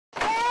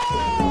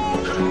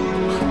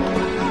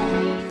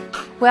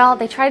Well,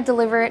 they try to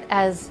deliver it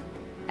as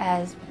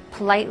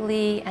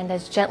politely and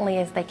as gently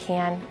as they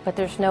can, but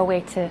there's no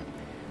way to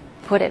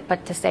put it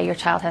but to say your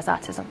child has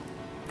autism.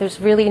 There's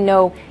really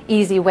no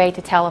easy way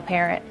to tell a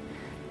parent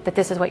that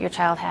this is what your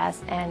child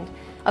has. And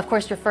of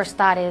course your first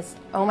thought is,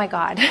 oh my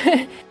God.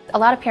 A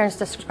lot of parents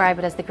describe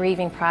it as the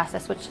grieving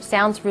process, which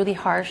sounds really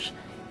harsh.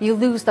 You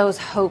lose those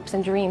hopes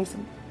and dreams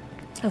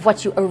of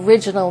what you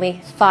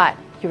originally thought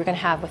you were going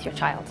to have with your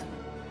child.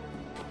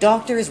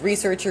 Doctors,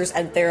 researchers,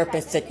 and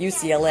therapists at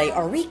UCLA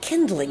are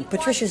rekindling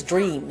Patricia's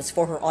dreams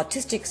for her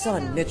autistic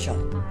son, Mitchell.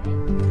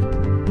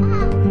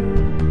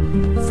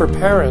 For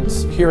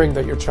parents, hearing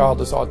that your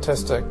child is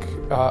autistic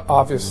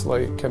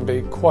obviously can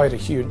be quite a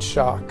huge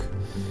shock.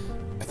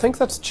 I think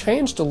that's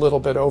changed a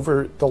little bit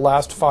over the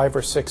last 5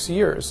 or 6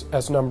 years,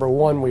 as number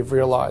one, we've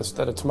realized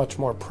that it's much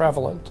more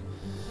prevalent,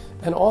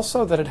 and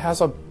also that it has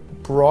a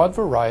broad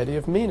variety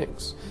of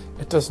meanings.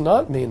 It does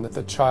not mean that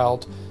the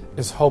child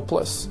is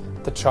hopeless,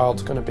 the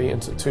child's going to be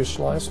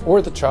institutionalized,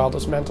 or the child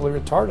is mentally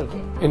retarded.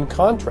 In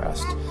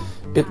contrast,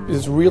 it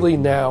is really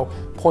now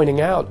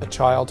pointing out a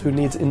child who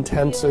needs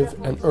intensive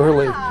and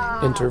early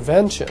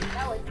intervention,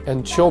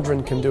 and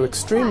children can do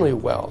extremely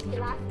well.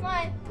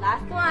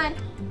 Last one.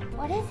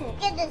 What is it?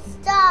 Get the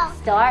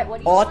start.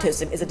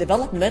 Autism is a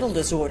developmental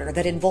disorder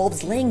that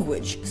involves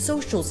language,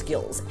 social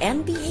skills,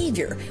 and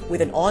behavior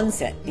with an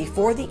onset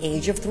before the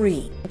age of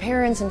 3.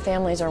 Parents and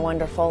families are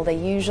wonderful. They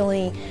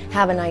usually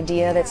have an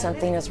idea that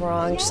something is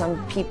wrong.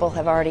 Some people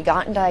have already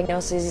gotten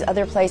diagnoses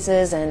other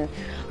places and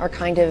are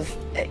kind of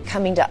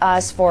coming to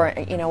us for,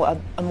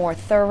 a more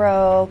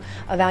thorough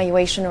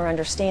evaluation or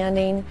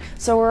understanding.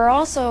 So we're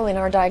also in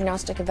our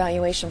diagnostic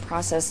evaluation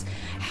process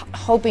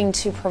hoping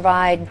to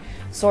provide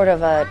sort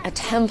of a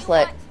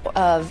template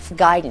of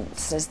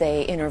guidance as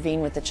they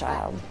intervene with the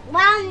child.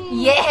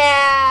 Yeah,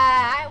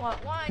 I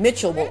want one.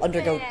 Mitchell will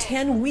undergo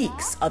 10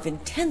 weeks of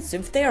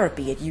intensive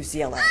therapy at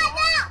UCLA.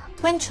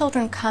 When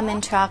children come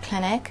into our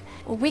clinic,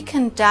 we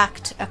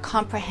conduct a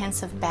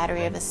comprehensive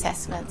battery of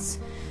assessments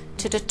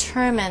to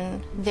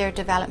determine their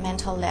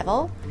developmental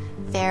level,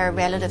 their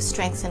relative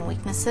strengths and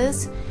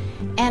weaknesses,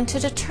 and to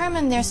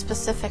determine their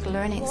specific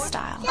learning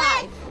style.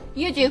 5.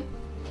 You do.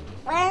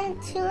 1,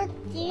 2,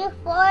 3,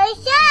 4,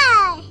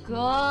 5.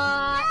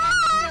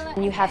 Good.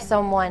 And you have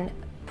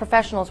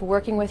professionals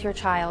working with your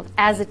child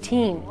as a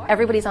team.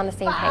 Everybody's on the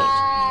same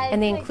page.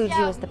 And they include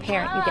you as the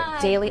parent. You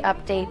get daily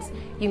updates.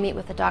 You meet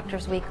with the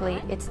doctors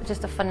weekly. It's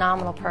just a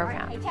phenomenal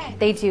program.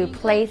 They do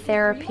play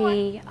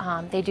therapy.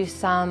 They do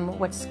some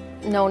what's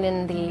known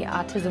in the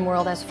autism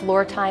world as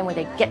floor time, where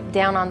they get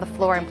down on the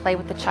floor and play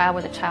with the child,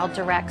 where the child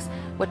directs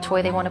what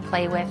toy they want to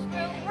play with.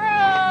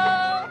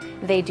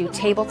 They do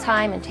table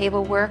time and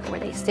table work, where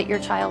they sit your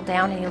child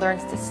down and he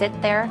learns to sit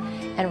there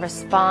and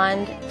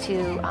respond to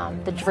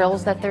the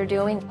drills that they're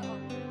doing.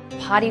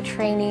 Potty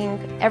training,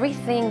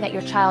 everything that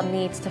your child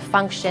needs to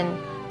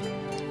function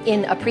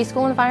in a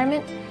preschool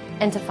environment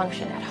and to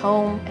function at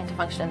home and to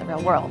function in the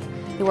real world.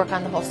 We work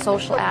on the whole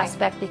social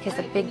aspect, because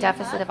the big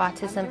deficit of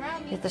autism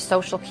is the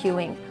social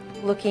cueing,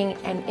 looking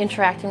and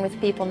interacting with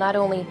people, not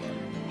only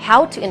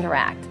how to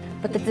interact,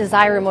 but the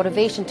desire and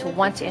motivation to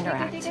want to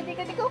interact.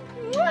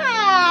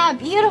 Wow,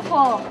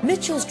 beautiful.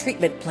 Mitchell's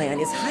treatment plan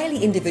is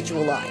highly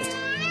individualized.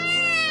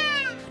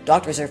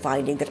 Doctors are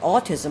finding that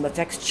autism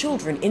affects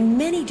children in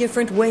many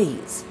different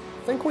ways.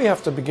 I think we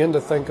have to begin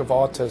to think of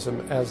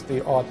autism as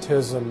the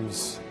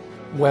autisms.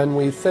 When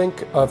we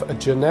think of a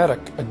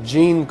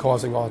gene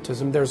causing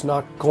autism, there's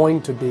not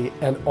going to be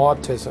an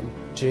autism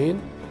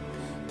gene.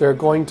 There are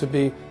going to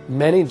be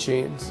many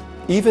genes.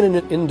 Even in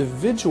an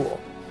individual,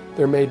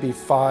 there may be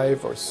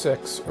 5 or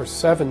 6 or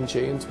 7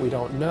 genes, we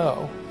don't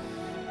know.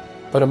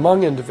 But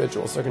among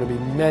individuals, there are going to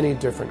be many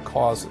different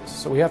causes.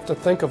 So we have to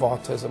think of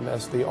autism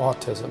as the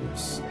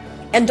autisms.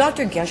 And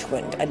Dr.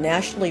 Geschwind, a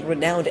nationally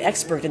renowned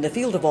expert in the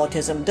field of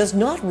autism, does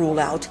not rule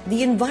out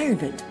the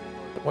environment.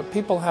 What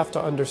people have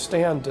to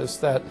understand is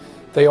that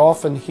they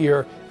often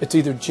hear it's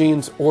either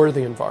genes or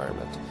the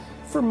environment.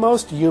 For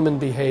most human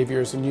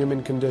behaviors and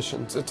human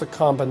conditions, it's a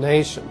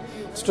combination.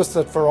 It's just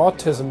that for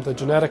autism, the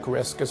genetic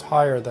risk is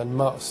higher than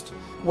most.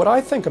 What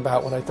I think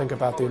about when I think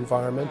about the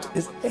environment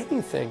is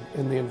anything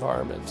in the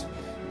environment.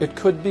 It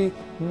could be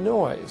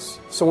noise.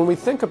 So when we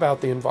think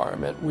about the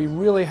environment, we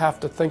really have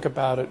to think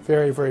about it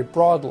very, very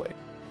broadly.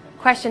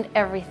 Questioned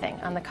everything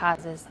on the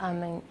causes.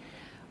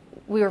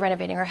 We were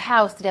renovating our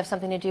house. Did it have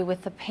something to do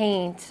with the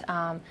paint?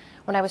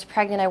 When I was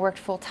pregnant, I worked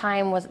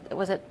full-time.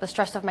 Was it the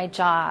stress of my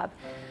job?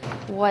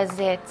 Was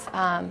it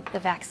the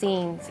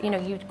vaccines?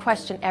 You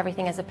question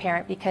everything as a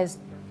parent, because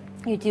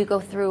you do go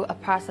through a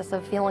process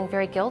of feeling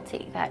very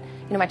guilty that,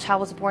 my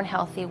child was born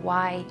healthy.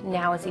 Why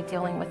now is he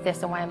dealing with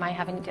this, and why am I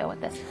having to deal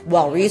with this?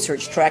 While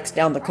research tracks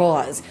down the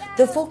cause,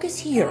 the focus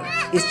here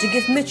is to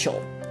give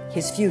Mitchell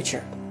his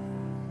future.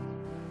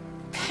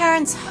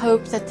 Parents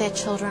hope that their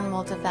children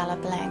will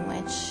develop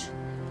language.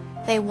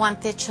 They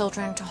want their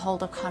children to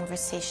hold a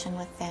conversation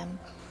with them.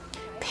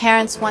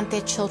 Parents want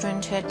their children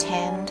to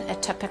attend a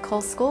typical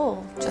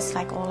school, just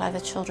like all other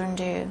children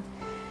do.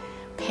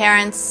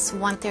 Parents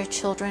want their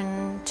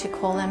children to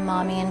call them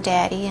mommy and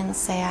daddy and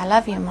say, I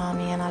love you,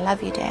 mommy, and I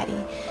love you,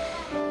 daddy.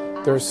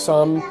 There's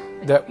some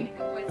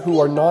who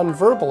are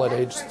nonverbal at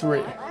age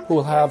 3, who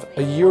will have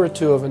a year or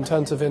two of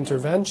intensive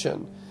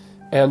intervention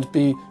and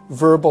be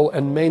verbal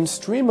and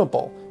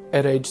mainstreamable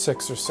at age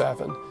 6 or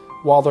 7,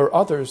 while there are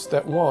others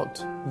that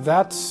won't.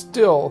 That's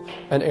still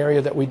an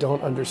area that we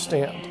don't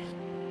understand.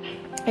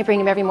 I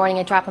bring him every morning,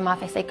 I drop him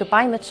off, I say,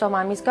 goodbye, Mitchell,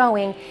 mommy's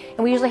going.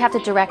 And we usually have to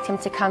direct him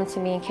to come to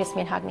me and kiss me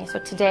and hug me. So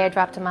today I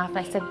dropped him off and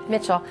I said,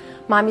 Mitchell,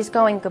 mommy's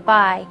going,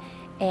 goodbye.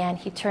 And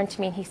he turned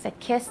to me and he said,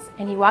 kiss.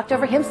 And he walked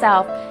over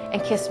himself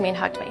and kissed me and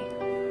hugged me.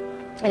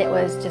 And it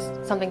was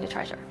just something to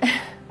treasure.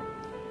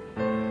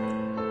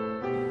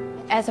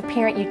 As a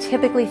parent, you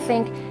typically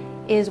think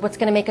is what's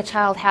going to make a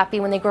child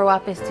happy when they grow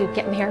up is to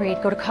get married,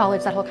 go to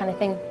college, that whole kind of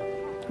thing.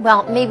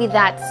 Well, maybe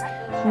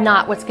that's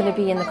not what's going to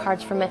be in the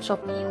cards for Mitchell.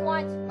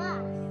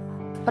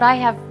 But I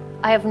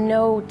have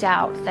no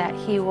doubt that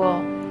he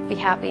will be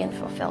happy and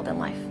fulfilled in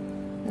life.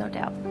 No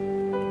doubt.